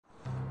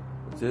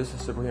This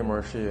spring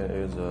machine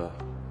is a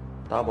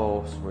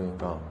double spring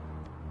gun.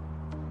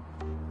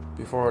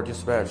 Before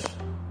dispatch,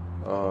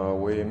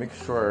 we make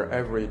sure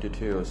every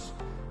details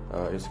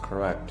is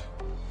correct.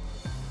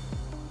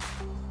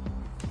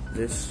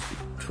 This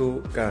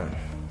two gun.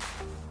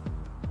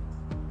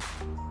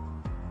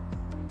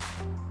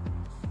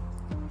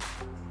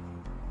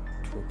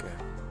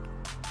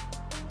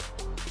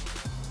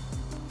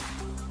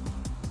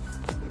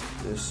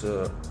 This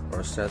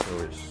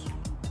accessories.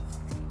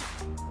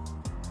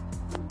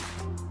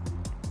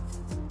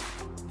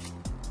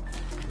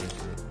 This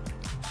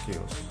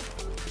seals.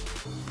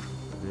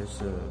 This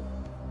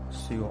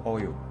seal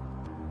oil.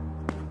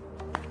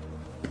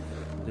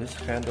 This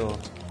handle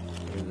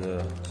is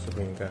a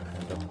spring gun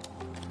handle.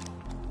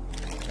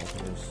 Like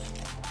this.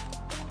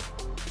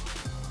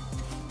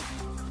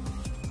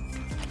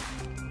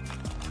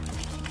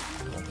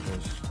 Like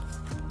this.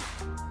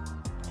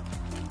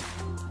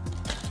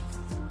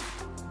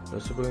 The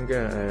spring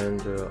gun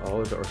and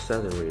all the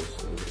accessories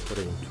is put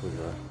into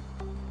the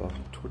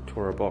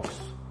box.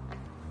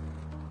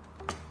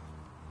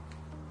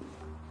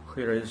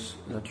 Here is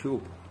the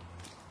tube.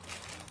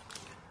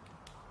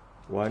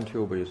 One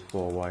tube is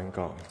for one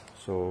gun,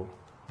 so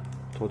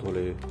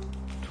totally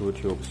two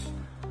tubes.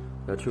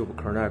 The tube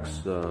connects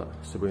the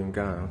spring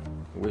gun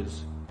with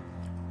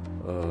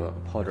a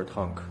powder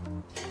tank.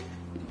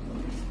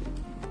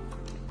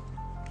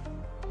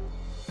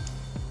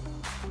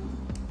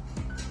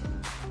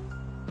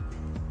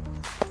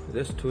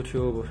 This two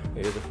tube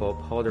is for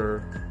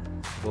powder.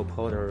 For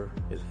powder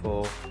is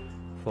for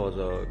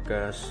the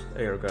gas,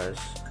 air gas.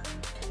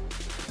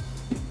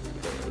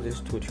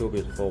 This two tube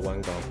is for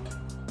one gun.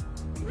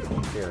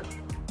 Here,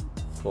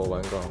 for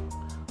one gun,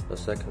 the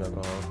second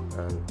gun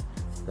and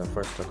the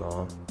first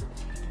gun.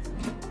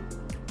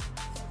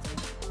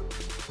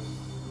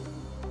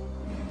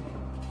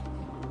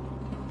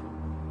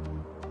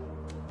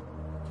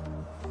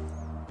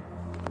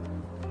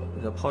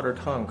 The powder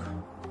tank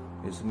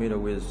is made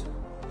with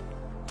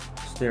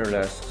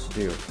stainless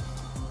steel.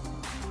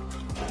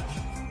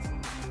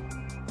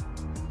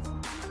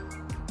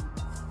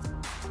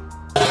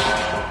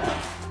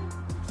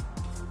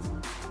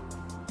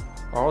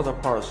 All the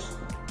parts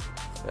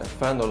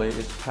finally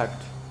is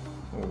packed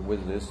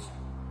with this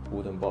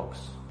wooden box.